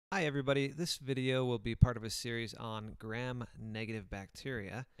Hi everybody, this video will be part of a series on gram-negative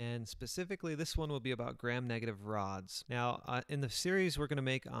bacteria, and specifically this one will be about gram-negative rods. Now in the series we're going to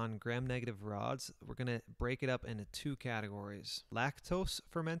make on gram-negative rods, we're going to break it up into two categories: lactose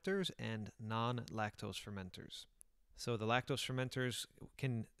fermenters and non-lactose fermenters. So the lactose fermenters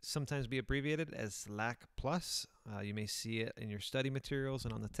can sometimes be abbreviated as LAC+. You may see it in your study materials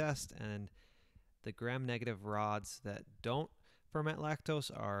and on the test, and the gram-negative rods that don't ferment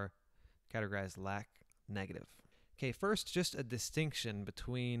lactose are categorized LAC negative. Okay, first, just a distinction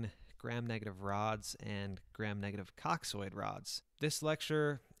between gram-negative rods and gram-negative coxoid rods. This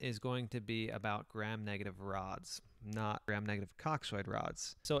lecture is going to be about gram-negative rods, not gram-negative coxoid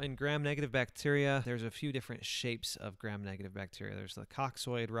rods. So in gram-negative bacteria, there's a few different shapes of gram-negative bacteria. There's the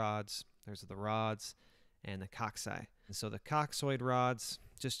coxoid rods, there's the rods, and the cocci. And so the coxoid rods,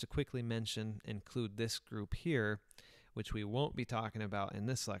 just to quickly mention, include this group here, which we won't be talking about in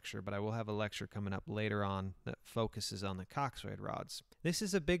this lecture, but I will have a lecture coming up later on that focuses on the coxoid rods. This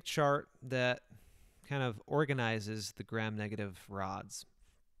is a big chart that kind of organizes the gram-negative rods.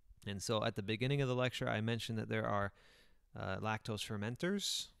 And so at the beginning of the lecture, I mentioned that there are lactose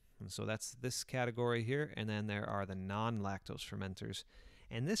fermenters, and so that's this category here, and then there are the non-lactose fermenters.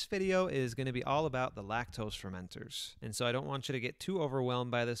 And this video is going to be all about the lactose fermenters. And so I don't want you to get too overwhelmed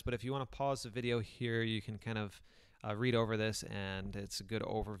by this, but if you want to pause the video here, you can kind of read over this, and it's a good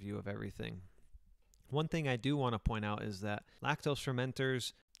overview of everything. One thing I do want to point out is that lactose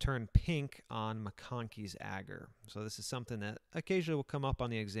fermenters turn pink on MacConkey's agar. So this is something that occasionally will come up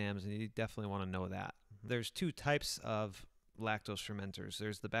on the exams, and you definitely want to know that. There's two types of lactose fermenters.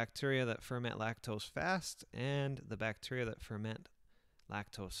 There's the bacteria that ferment lactose fast and the bacteria that ferment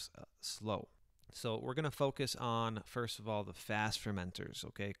lactose slow. So we're going to focus on, first of all, the fast fermenters,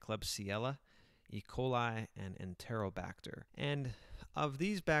 okay? Klebsiella, E. coli, and Enterobacter. And of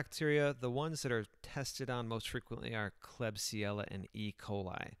these bacteria, the ones that are tested on most frequently are Klebsiella and E.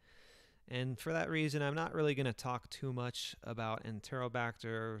 coli. And for that reason, I'm not really going to talk too much about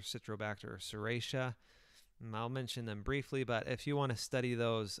Enterobacter, Citrobacter, or Serratia. I'll mention them briefly, but if you want to study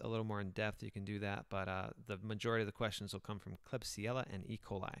those a little more in depth, you can do that. But the majority of the questions will come from Klebsiella and E.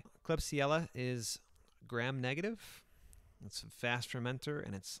 coli. Klebsiella is gram-negative. It's a fast fermenter,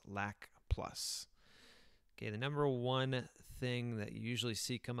 and it's LAC+. Okay, the number one thing that you usually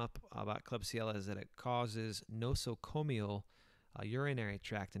see come up about Klebsiella is that it causes nosocomial urinary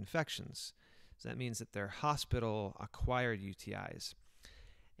tract infections. So that means that they're hospital-acquired UTIs.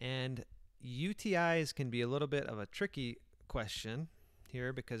 And UTIs can be a little bit of a tricky question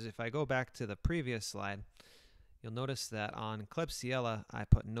here, because if I go back to the previous slide, you'll notice that on Klebsiella, I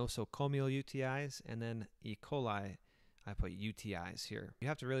put nosocomial UTIs, and then E. coli, I put UTIs here. You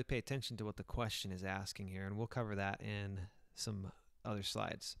have to really pay attention to what the question is asking here, and we'll cover that in some other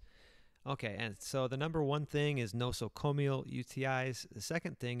slides. Okay, and so the number one thing is nosocomial UTIs. The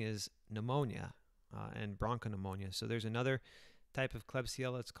second thing is pneumonia and bronchopneumonia. So there's another type of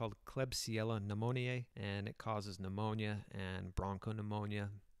Klebsiella. It's called Klebsiella Pneumoniae, and it causes pneumonia and bronchopneumonia.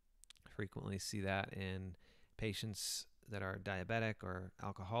 Frequently see that in patients that are diabetic or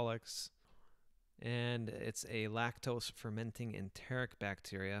alcoholics. And it's a lactose fermenting enteric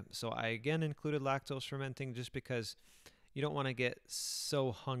bacteria. So I again included lactose fermenting just because you don't want to get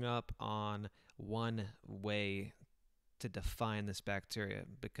so hung up on one way to define this bacteria,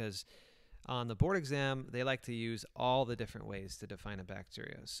 because on the board exam they like to use all the different ways to define a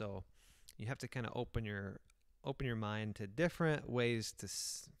bacteria. So you have to kind of open your mind to different ways to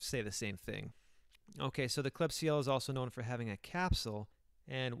say the same thing. Okay, so the Klebsiella is also known for having a capsule.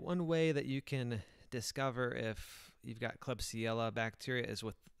 And one way that you can discover if you've got Klebsiella bacteria is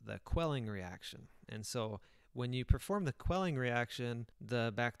with the Quelling reaction. And so when you perform the Quelling reaction,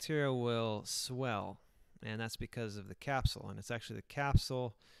 the bacteria will swell, and that's because of the capsule. And it's actually the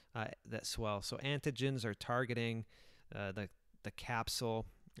capsule that swells. So antigens are targeting the capsule,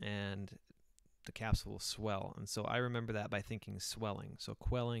 and the capsule will swell. And so I remember that by thinking swelling. So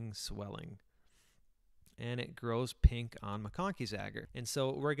Quelling, swelling. And it grows pink on MacConkey's agar. And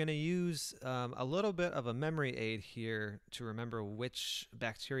so we're going to use a little bit of a memory aid here to remember which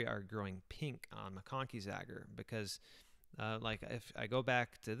bacteria are growing pink on MacConkey's agar, because like if I go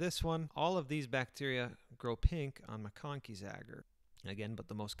back to this one, all of these bacteria grow pink on MacConkey's agar. Again, but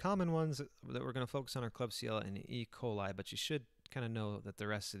the most common ones that we're going to focus on are Klebsiella and E. coli, but you should kind of know that the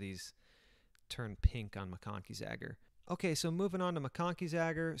rest of these turn pink on MacConkey's agar. Okay, so moving on to MacConkey's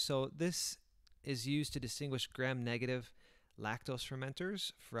agar. So this is used to distinguish gram-negative lactose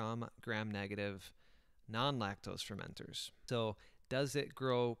fermenters from gram-negative non-lactose fermenters. So does it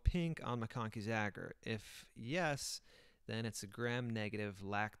grow pink on MacConkey's agar? If yes, then it's a gram-negative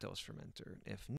lactose fermenter. If